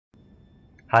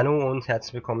Hallo und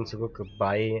herzlich willkommen zurück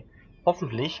bei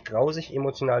hoffentlich grausig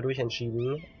emotional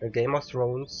durchentschieden Game of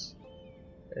Thrones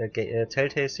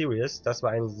Telltale Series. Das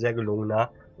war ein sehr gelungener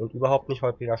und überhaupt nicht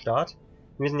holpriger Start.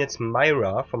 Wir sind jetzt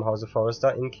Mira vom Hause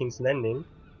Forrester in King's Landing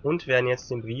und werden jetzt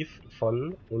den Brief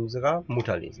von unserer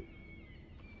Mutter lesen.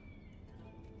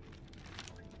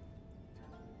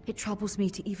 It troubles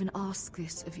me to even ask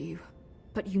this of you,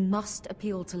 but you must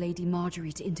appeal to Lady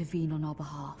Margery to intervene on our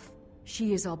behalf.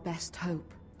 She is our best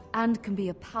hope, and can be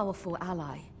a powerful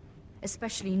ally,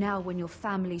 especially now when your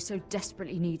family so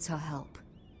desperately needs her help.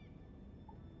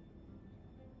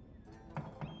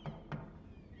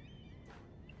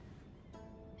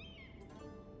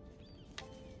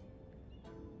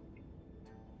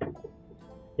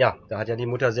 Ja, da hat ja die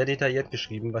Mutter sehr detailliert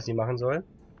geschrieben, was sie machen soll.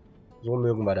 So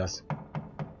mögen wir das.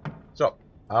 So,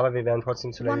 aber wir werden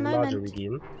trotzdem zu Lady Margery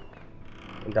gehen.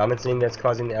 Und damit sehen wir jetzt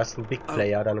quasi den ersten Big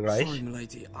Player dann gleich. Sorry,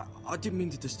 milady. I didn't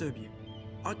mean to disturb you.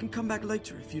 I can come back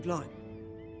later if you'd like.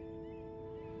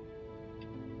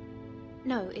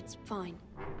 No, it's fine.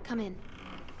 Come in.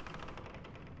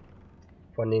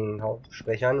 Von den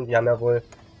Hauptsprechern. Und die haben ja wohl,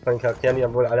 von den Charakteren, die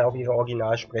haben wohl alle auch ihre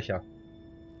Originalsprecher.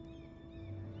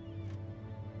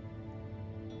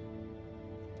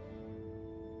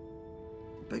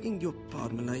 Begging your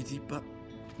pardon, milady, but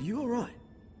you alright?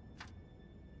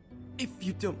 If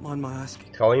you don't mind my asking.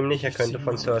 Ich traue ihm nicht, er könnte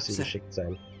von Cersei geschickt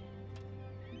sein.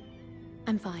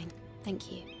 I'm fine,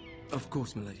 thank you. Of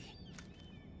course, milady.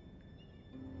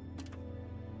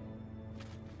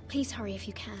 Please hurry if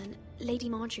you can. Lady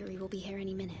Margery will be here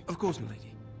any minute. Of course,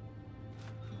 milady.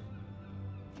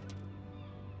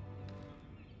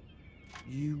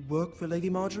 You work for Lady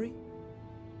Margery?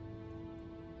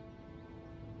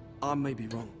 I may be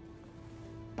wrong,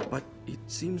 but it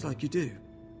seems like you do.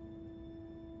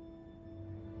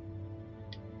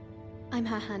 I'm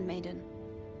her handmaiden.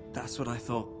 That's what I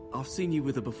thought. I've seen you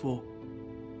with her before.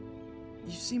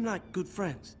 You seem like good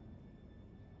friends.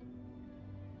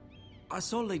 I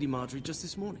saw Lady Margery just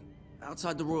this morning,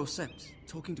 outside the Royal Sept,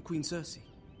 talking to Queen Cersei.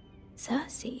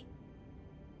 Cersei?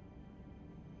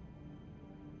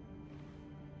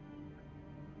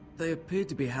 They appeared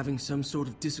to be having some sort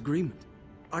of disagreement.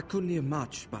 I couldn't hear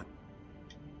much, but...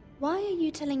 Why are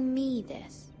you telling me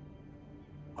this?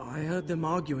 I heard them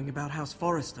arguing about House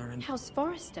Forrester and... Haus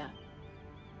Forrester?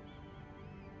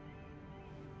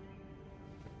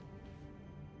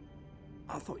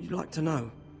 I thought you'd like to know.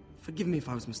 Forgive me if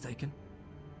I was mistaken.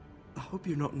 I hope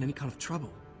you're not in any kind of trouble.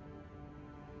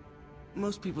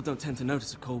 Most people don't tend to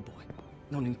notice a callboy.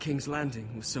 Not in King's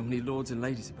Landing, with so many lords and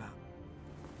ladies about.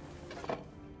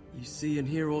 You see and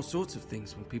hear all sorts of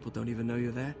things when people don't even know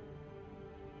you're there.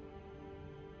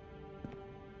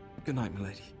 Good night,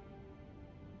 milady.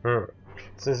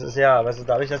 Das ist ja, also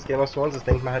dadurch, dass Game of Thrones ist,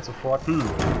 denkt man halt sofort,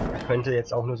 er könnte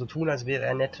jetzt auch nur so tun, als wäre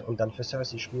er nett und dann für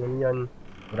Cersei spionieren.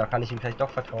 Oder kann ich ihm vielleicht doch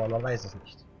vertrauen, man weiß es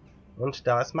nicht. Und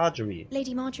da ist Margery.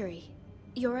 Lady Margery,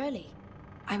 you're early.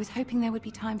 I was hoping there would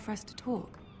be time for us to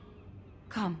talk.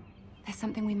 Come, there's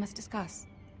something we must discuss.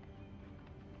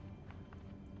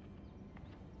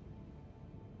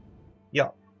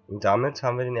 Ja, und damit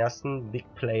haben wir den ersten Big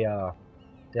Player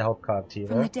der Hauptcharaktere.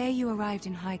 From the day you arrived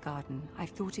in Highgarden,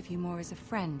 I've thought of you more as a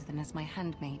friend than as my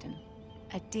handmaiden.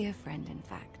 A dear friend, in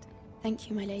fact. Thank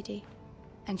you, my lady.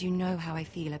 And you know how I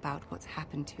feel about what's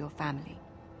happened to your family.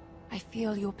 I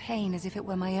feel your pain as if it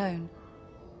were my own.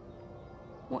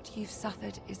 What you've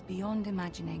suffered is beyond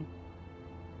imagining.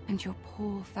 And your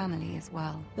poor family as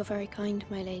well. You're very kind,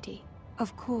 my lady.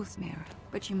 Of course, Mira,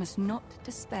 but you must not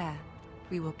despair.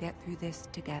 We will get through this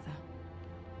together.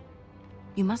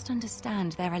 You must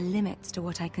understand there are limits to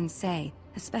what I can say,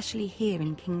 especially here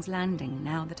in King's Landing,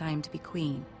 now that I am to be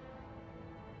queen.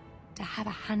 To have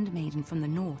a handmaiden from the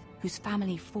north whose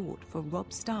family fought for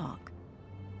Robb Stark.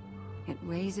 It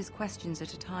raises questions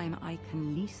at a time I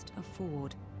can least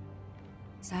afford.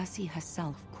 Cersei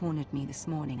herself cornered me this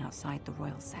morning outside the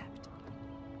Royal Sept.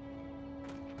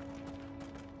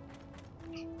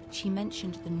 She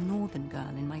mentioned the northern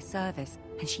girl in my service,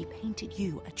 and she painted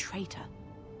you a traitor.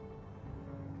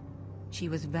 She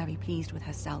was very pleased with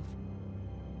herself.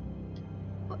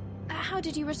 How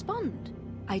did you respond?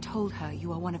 I told her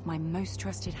you are one of my most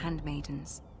trusted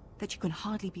handmaidens, that you can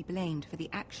hardly be blamed for the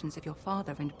actions of your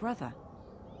father and brother.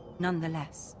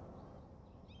 Nonetheless,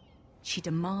 she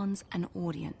demands an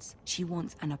audience. She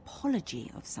wants an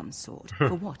apology of some sort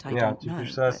for what I don't know.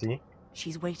 But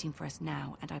she's waiting for us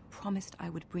now, and I promised I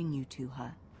would bring you to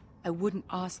her. I wouldn't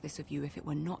ask this of you if it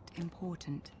were not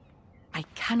important. I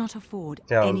cannot afford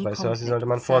any conflict with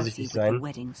Cersei with the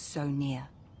wedding so near.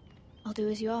 I'll do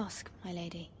as you ask, my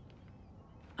lady.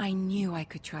 I knew I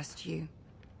could trust you.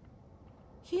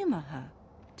 Humor her.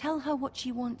 Tell her what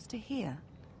she wants to hear.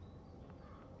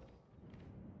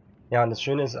 Ja, und das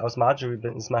Schöne ist, aus Margery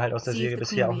ist man halt aus der See if Serie the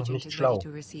bisher Queen auch noch Regent nicht is ready schlau. to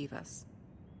receive us.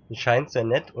 Sie scheint sehr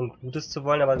nett und Gutes zu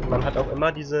wollen, aber man hat auch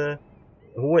immer diese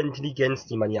hohe Intelligenz,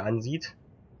 die man ihr ansieht.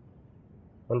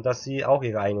 Und dass sie auch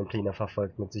ihre eigenen Pläne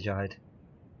verfolgt, mit Sicherheit.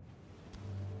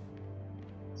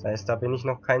 Das heißt, da bin ich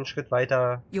noch keinen Schritt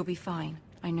weiter. You'll be fine.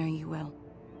 I know you will.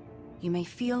 You may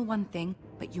feel one thing,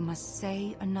 but you must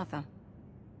say another.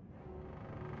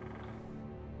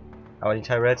 Aber die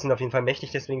Tyrells sind auf jeden Fall mächtig,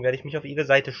 deswegen werde ich mich auf ihre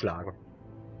Seite schlagen.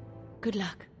 Good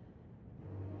luck.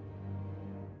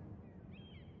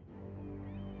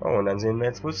 Oh, und dann sehen wir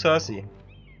jetzt wohl Cersei.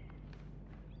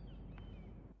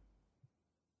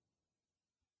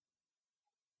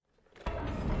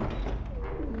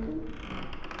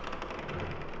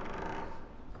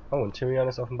 Oh, und Tyrion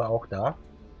ist offenbar auch da.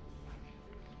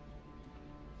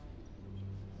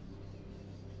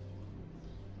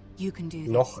 You can do this.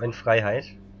 Noch in Freiheit.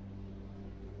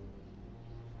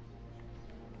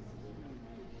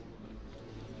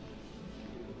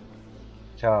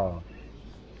 Tja.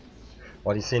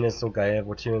 Boah, die Szene ist so geil,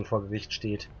 wo Tyrion vor Gericht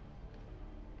steht.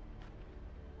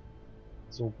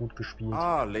 So gut gespielt.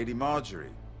 Ah, Lady Margery.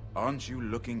 Aren't you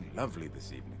looking lovely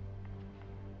this evening?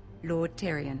 Lord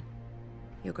Tyrion.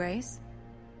 Your Grace?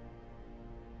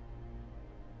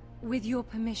 With your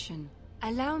permission,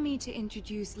 allow me to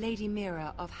introduce Lady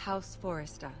Mira of Haus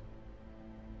Forrester.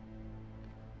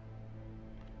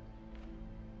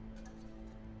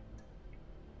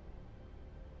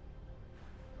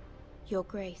 Your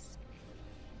Grace.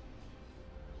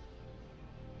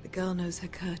 The girl knows her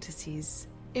courtesies.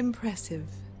 Impressive.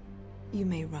 You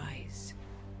may rise.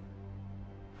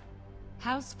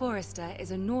 Haus Forrester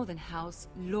is a northern house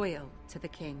loyal to the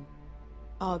king.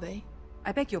 Are they?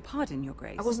 I beg your pardon, Your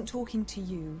Grace. I wasn't talking to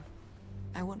you.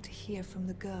 I want to hear from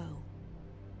the girl.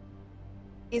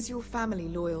 Is your family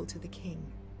loyal to the king?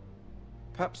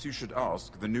 Perhaps you should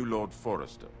ask the new Lord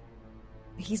Forrester.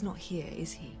 He's not here,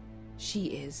 is he? She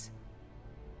is.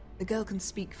 The girl can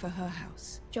speak for her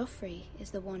house. Joffrey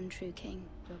is the one true king,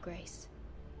 Your Grace.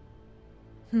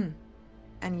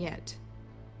 And yet,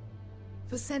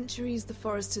 for centuries the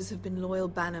Forresters have been loyal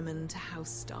bannermen to Haus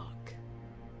Stark.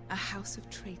 A house of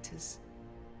traitors.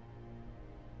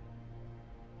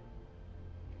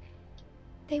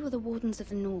 They were the Wardens of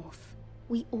the North.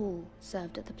 We all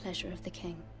served at the pleasure of the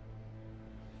king.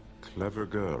 Clever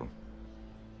girl.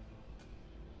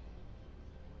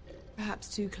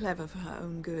 Perhaps too clever for her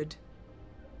own good.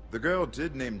 The girl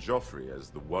did name Joffrey as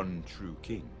the one true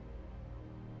king.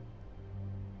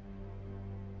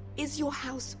 Is your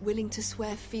house willing to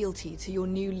swear fealty to your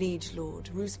new liege lord,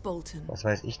 Roose Bolton? Das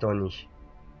weiß ich doch nicht.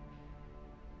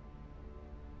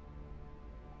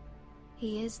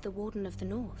 He is the Warden of the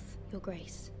North, Your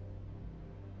Grace.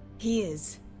 He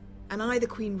is. And I the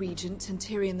Queen Regent and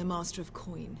Tyrion the Master of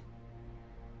Coin.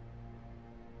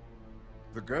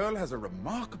 The girl has a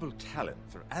remarkable talent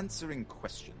for answering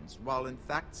questions while in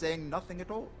fact saying nothing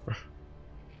at all.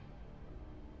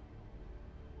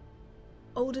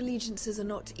 Old allegiances are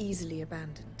not easily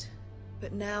abandoned.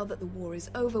 But now that the war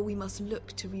is over, we must look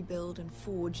to rebuild and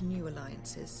forge new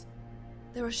alliances.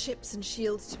 There are ships and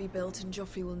shields to be built, and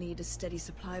Joffrey will need a steady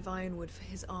supply of ironwood for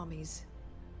his armies.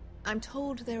 I'm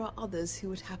told there are others who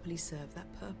would happily serve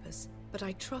that purpose, but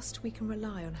I trust we can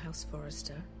rely on Haus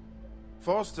Forrester.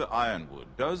 Forster Ironwood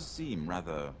does seem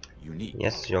rather unique.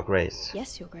 Yes, Your Grace.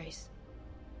 Yes, Your Grace.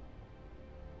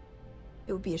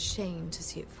 It would be a shame to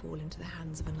see it fall into the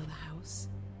hands of another house.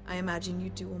 I imagine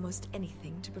you'd do almost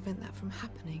anything to prevent that from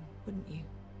happening, wouldn't you?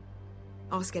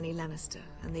 Ask any Lannister,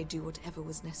 and they'd do whatever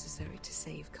was necessary to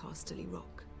save Casterly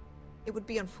Rock. It would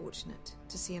be unfortunate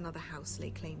to see another house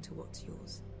lay claim to what's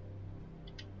yours.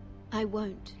 I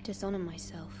won't dishonor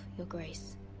myself, Your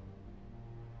Grace.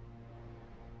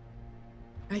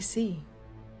 I see.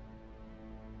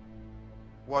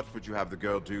 What would you have the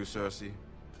girl do, Cersei?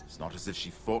 It's not as if she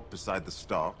fought beside the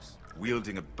Starks,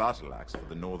 wielding a battle axe for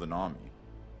the Northern Army.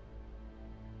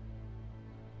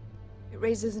 It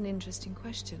raises an interesting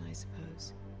question, I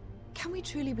suppose. Can we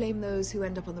truly blame those who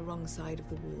end up on the wrong side of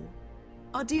the war?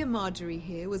 Our dear Margery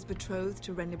here was betrothed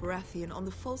to Renly Baratheon on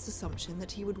the false assumption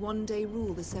that he would one day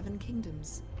rule the Seven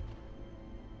Kingdoms.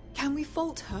 Can we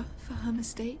fault her for her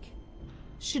mistake?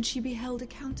 Should she be held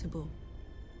accountable?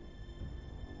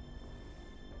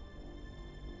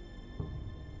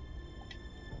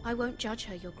 I won't judge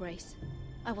her, Your Grace.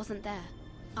 I wasn't there.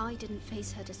 I didn't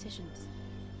face her decisions.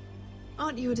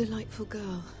 Aren't you a delightful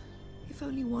girl? If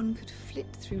only one could flit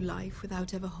through life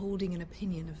without ever holding an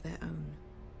opinion of their own.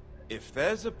 If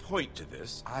there's a point to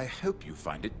this, I hope you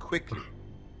find it quickly.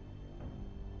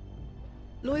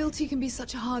 Loyalty can be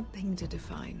such a hard thing to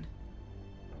define.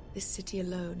 This city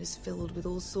alone is filled with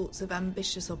all sorts of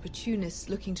ambitious opportunists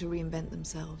looking to reinvent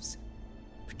themselves,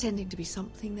 pretending to be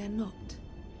something they're not.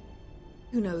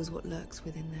 Who knows what lurks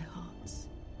within their hearts?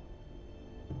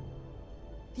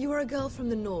 You are a girl from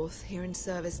the north, here in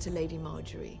service to Lady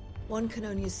Margery. One can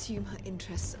only assume her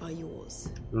interests are yours.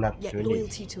 Yet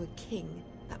loyalty to a king,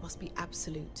 that must be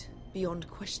absolute, beyond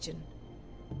question.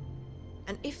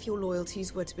 And if your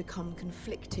loyalties were to become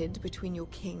conflicted between your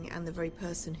king and the very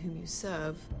person whom you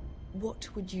serve, what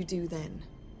would you do then?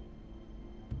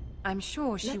 I'm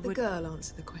sure she would... Let the girl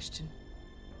answer the question.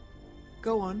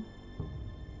 Go on.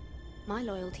 My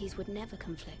loyalties would never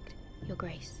conflict, Your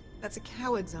Grace. That's a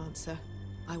coward's answer.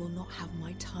 I will not have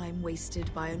my time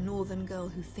wasted by a northern girl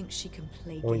who thinks she can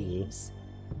play games.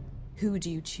 Who do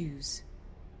you choose?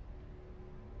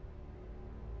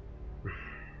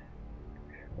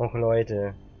 Och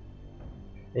Leute.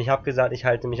 Ich habe gesagt, ich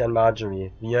halte mich an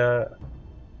Margery. Wir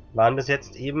waren bis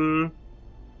jetzt eben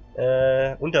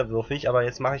unterwürfig, aber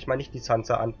jetzt mache ich mal nicht die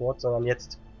Sansa-Antwort, sondern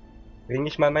jetzt bringe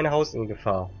ich mal mein Haus in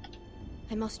Gefahr.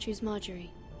 I must choose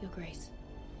Margery, Your Grace.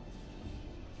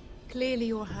 Clearly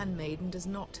your handmaiden does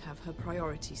not have her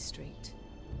priorities straight.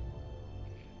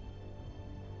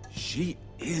 She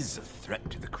is a threat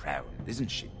to the crown, isn't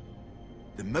she?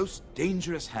 The most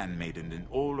dangerous handmaiden in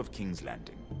all of King's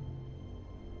Landing.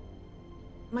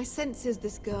 My sense is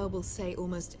this girl will say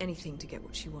almost anything to get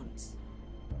what she wants.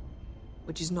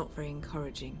 Which is not very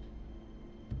encouraging.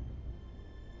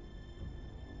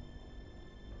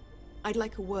 I'd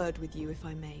like a word with you, if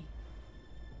I may.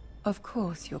 Of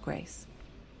course, Your Grace.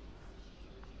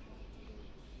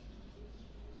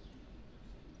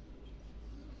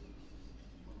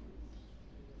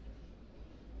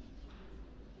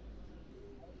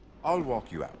 I'll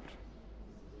walk you out.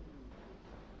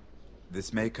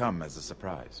 This may come as a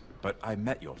surprise, but I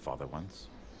met your father once,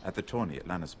 at the tourney at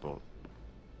Lannisport.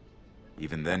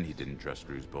 Even then he didn't trust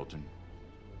Roose Bolton.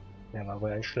 Er war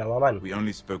wohl ein schlauer Mann. We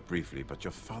only spoke briefly, but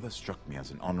your father struck me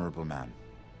as an honorable man.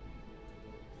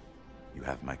 You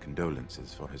have my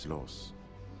condolences for his loss.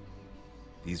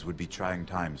 These would be trying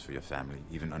times for your family,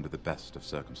 even under the best of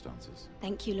circumstances.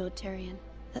 Thank you, Lord Tyrion.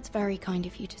 That's very kind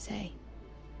of you to say.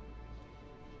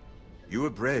 You were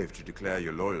brave to declare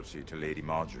your loyalty to Lady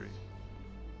Margery.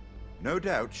 No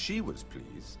doubt she was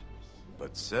pleased,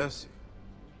 but Cersei,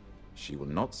 she will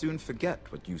not soon forget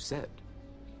what you said.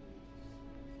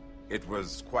 It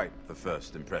was quite the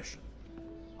first impression.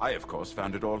 I, of course,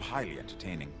 found it all highly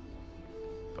entertaining.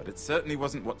 But it certainly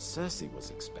wasn't what Cersei was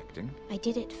expecting. I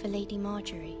did it for Lady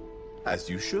Margery. As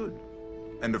you should.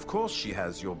 And of course she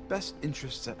has your best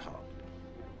interests at heart.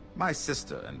 My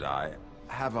sister and I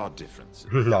have our differences.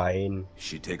 Nein.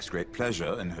 She takes great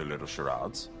pleasure in her little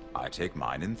charades. I take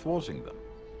mine in thwarting them.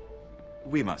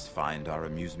 We must find our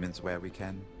amusements where we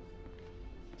can.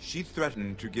 She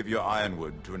threatened to give your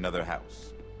ironwood to another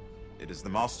house. It is the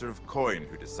Master of Coin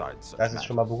who decides such Das ist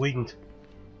schon mal beruhigend.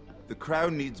 The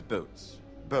crown needs boats.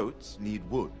 Boats need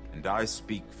wood, and I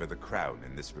speak for the crown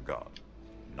in this regard.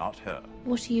 Not her.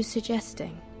 What are you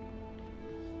suggesting?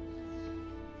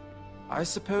 I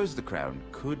suppose the crown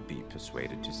could be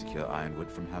persuaded to secure ironwood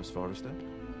from House Forrester.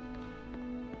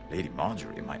 Lady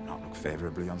Margery might not look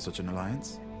favorably on such an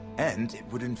alliance, and it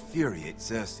would infuriate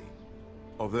Cersei.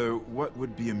 Although what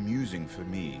would be amusing for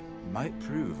me might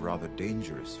prove rather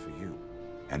dangerous for you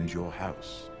and your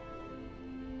house.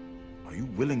 Are you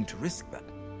willing to risk that?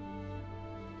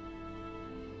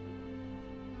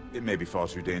 It may be far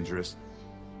too dangerous.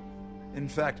 In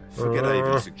fact, forget I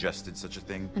even suggested such a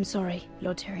thing. I'm sorry,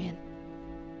 Lord Tyrion,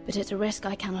 but it's a risk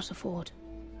I cannot afford.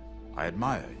 I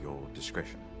admire your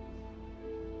discretion.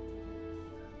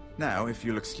 Now, if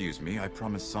you'll excuse me, I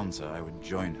promised Sansa I would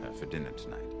join her for dinner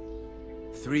tonight.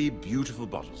 3 beautiful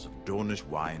bottles of Dornish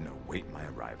wine await my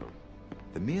arrival.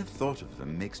 The mere thought of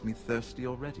them makes me thirsty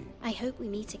already. I hope we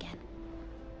meet again.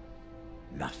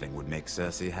 Nothing would make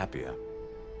Cersei happier.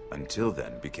 Until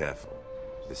then, be careful.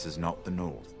 This is not the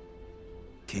North.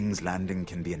 King's Landing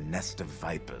can be a nest of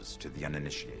vipers to the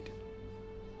uninitiated.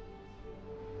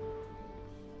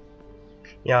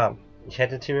 Ja, ich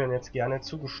hätte Tyrion jetzt gerne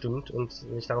zugestimmt und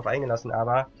mich darauf eingelassen,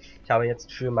 aber ich habe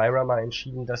jetzt für Mira mal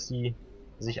entschieden, dass sie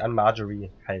sich an Margery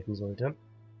halten sollte.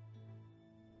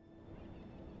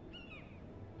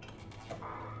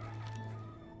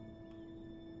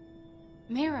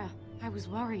 Mira, I was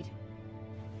worried.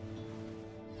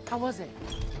 How was it?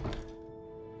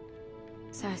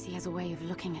 Cersei has a way of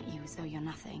looking at you as though you're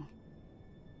nothing.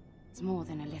 It's more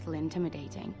than a little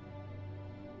intimidating.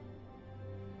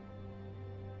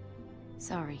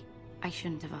 Sorry, I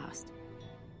shouldn't have asked.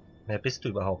 Wer bist du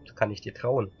überhaupt? Kann ich dir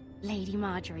trauen? Lady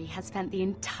Margery has spent the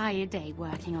entire day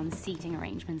working on seating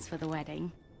arrangements for the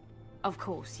wedding. Of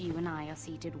course, you and I are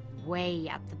seated way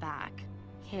at the back,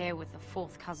 here with the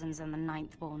 4th cousins and the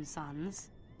 9th-born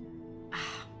sons.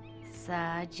 Ah,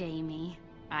 Sir Jamie,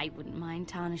 I wouldn't mind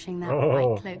tarnishing that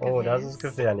white cloak of das his. ist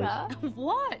gefährlich.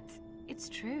 What? It's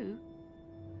true.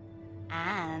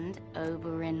 And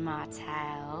Oberyn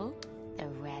Martell, the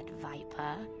Red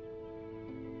Viper.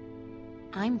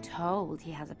 I'm told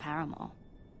he has a paramour,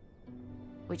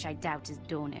 which I doubt is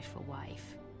Dornish for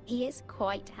wife. He is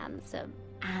quite handsome.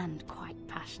 And quite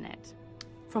passionate,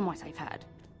 from what I've heard.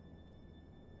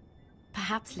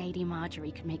 Perhaps Lady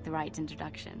Margery could make the right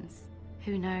introductions.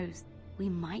 Who knows? We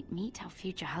might meet our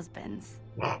future husbands.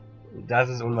 Das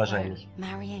ist unwahrscheinlich. Although,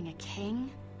 marrying a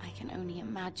king? I can only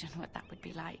imagine what that would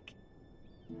be like.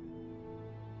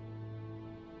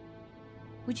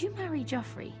 Would you marry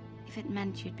Joffrey if it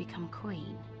meant you'd become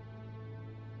queen?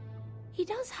 He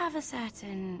does have a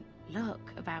certain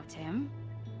look about him.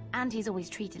 And he's always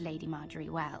treated Lady Margery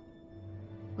well.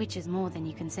 Which is more than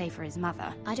you can say for his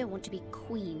mother. I don't want to be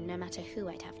queen, no matter who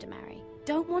I'd have to marry.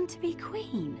 Don't want to be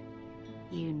queen?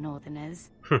 You northerners.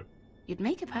 You'd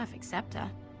make a perfect scepter.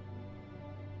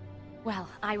 Well,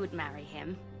 I would marry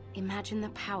him. Imagine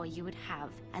the power you would have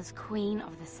as queen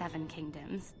of the 7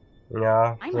 kingdoms.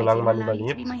 Ja, I might solange even man allow you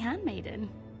to be überlebt. my handmaiden.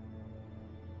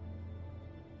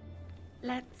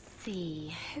 Let's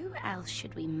see, who else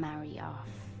should we marry off?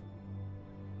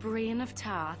 Brienne of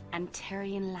Tarth and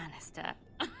Tyrion Lannister.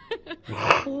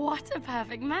 What a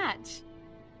perfect match!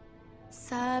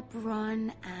 Sir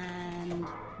Bronn and...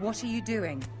 What are you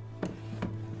doing?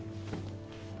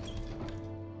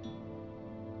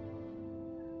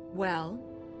 Well?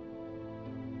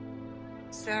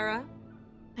 Sarah?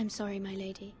 I'm sorry, my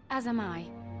lady. As am I.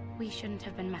 We shouldn't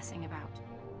have been messing about.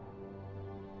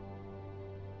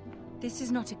 This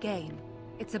is not a game.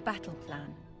 It's a battle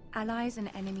plan. Allies and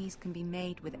enemies can be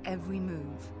made with every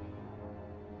move.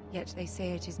 Yet they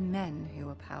say it is men who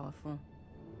are powerful.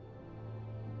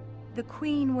 The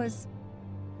Queen was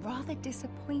rather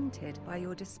disappointed by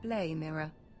your display, Mira.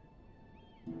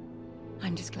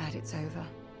 I'm just glad it's over.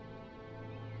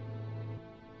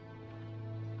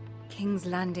 King's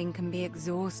Landing can be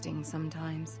exhausting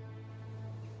sometimes.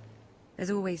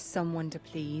 There's always someone to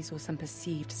please or some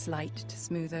perceived slight to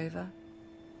smooth over.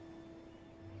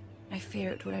 I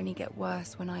fear it will only get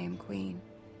worse when I am queen.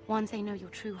 Once they know your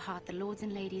true heart, the lords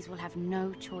and ladies will have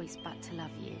no choice but to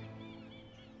love you.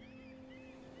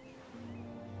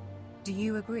 Do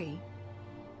you agree?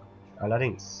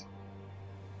 Allerdings.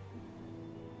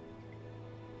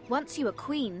 Once you are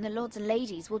queen, the lords and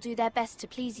ladies will do their best to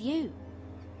please you.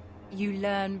 You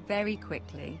learn very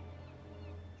quickly.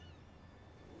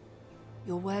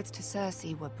 Your words to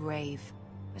Cersei were brave,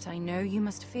 but I know you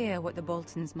must fear what the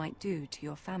Boltons might do to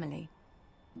your family.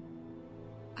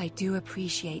 I do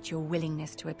appreciate your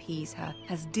willingness to appease her,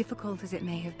 as difficult as it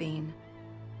may have been.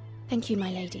 Thank you, my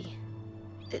lady.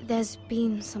 There's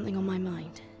been something on my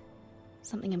mind.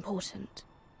 Something important.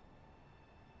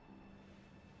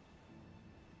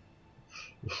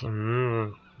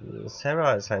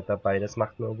 Sarah ist halt dabei, das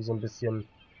macht mir irgendwie so ein bisschen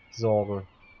Sorgen.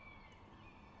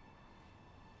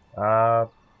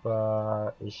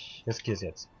 Aber ich riskiere es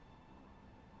jetzt.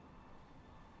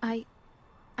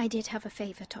 I did have a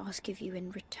favor to ask of you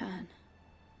in return.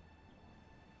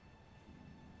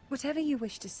 Whatever you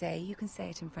wish to say, you can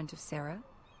say it in front of Sarah.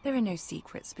 There are no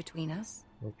secrets between us.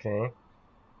 Okay.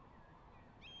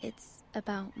 It's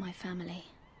about my family.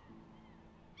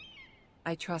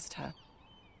 I trust her.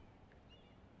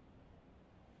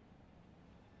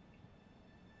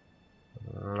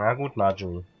 Na gut,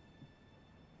 Margery.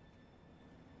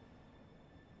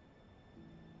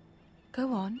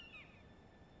 Go on.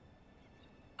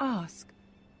 Ask.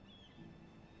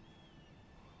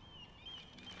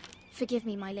 Forgive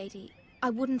me, my lady. I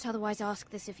wouldn't otherwise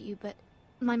ask this of you, but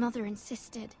my mother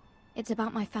insisted. It's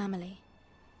about my family.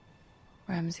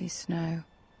 Ramsay Snow.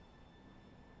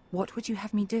 What would you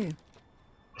have me do?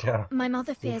 Tja, My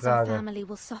mother fears die our Frage. family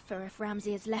will suffer if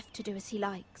Ramsay is left to do as he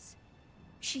likes.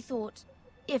 She thought,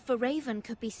 if a raven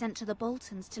could be sent to the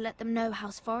Boltons to let them know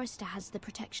House Forrester has the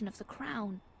protection of the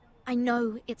crown. I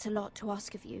know it's a lot to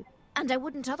ask of you, and I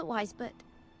wouldn't otherwise, but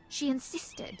she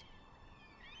insisted.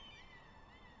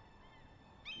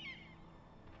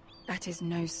 That is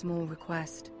no small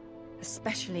request,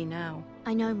 especially now.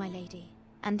 I know, my lady,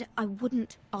 and I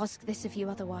wouldn't ask this of you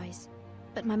otherwise.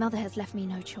 But my mother has left me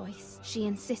no choice. She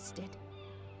insisted.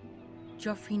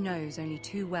 Joffrey knows only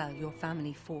too well your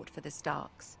family fought for the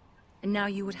Starks, and now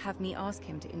you would have me ask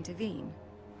him to intervene.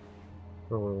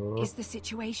 Is the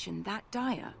situation that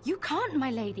dire? You can't,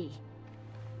 my lady.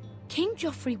 King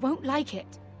Joffrey won't like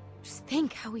it. Just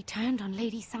think how he turned on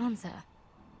Lady Sansa.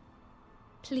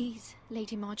 Please,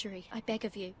 Lady Margery, I beg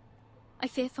of you. I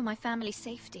fear for my family's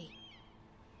safety.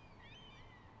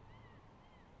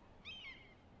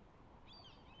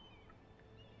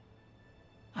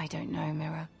 I don't know,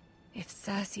 Mira. If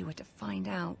Cersei were to find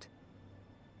out...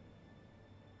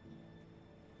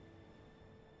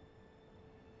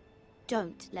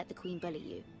 Don't let the Queen bully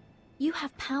you. You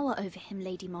have power over him,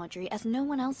 Lady Margery, as no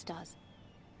one else does.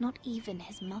 Not even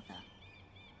his mother.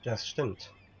 Das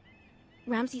stimmt.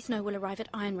 Ramsay Snow will arrive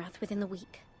at Ironrath within the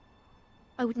week.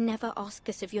 I would never ask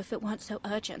this of you if it weren't so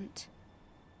urgent.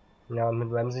 Ja, und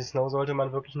mit Ramsay Snow sollte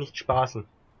man wirklich nicht spaßen.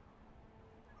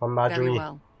 Von Margery. Very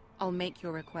well. I'll make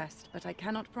your request, but I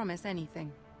cannot promise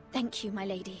anything. Thank you, my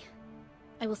lady.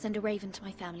 I will send a raven to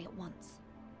my family at once.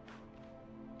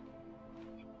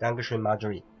 Dankeschön,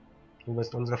 Margery. Du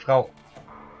bist unsere Frau.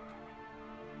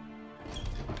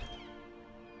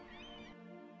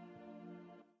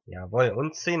 Jawohl,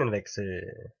 und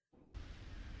Szenenwechsel.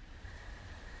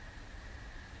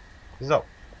 So.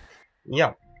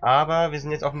 Ja, aber wir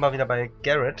sind jetzt offenbar wieder bei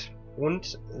Garrett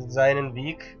und seinen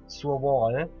Weg zur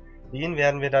Wall. Den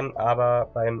werden wir dann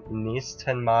aber beim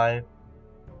nächsten Mal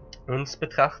uns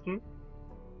betrachten.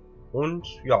 Und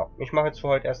ja, ich mache jetzt für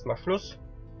heute erstmal Schluss.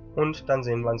 Und dann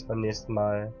sehen wir uns beim nächsten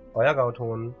Mal. Euer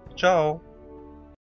Grauton. Ciao.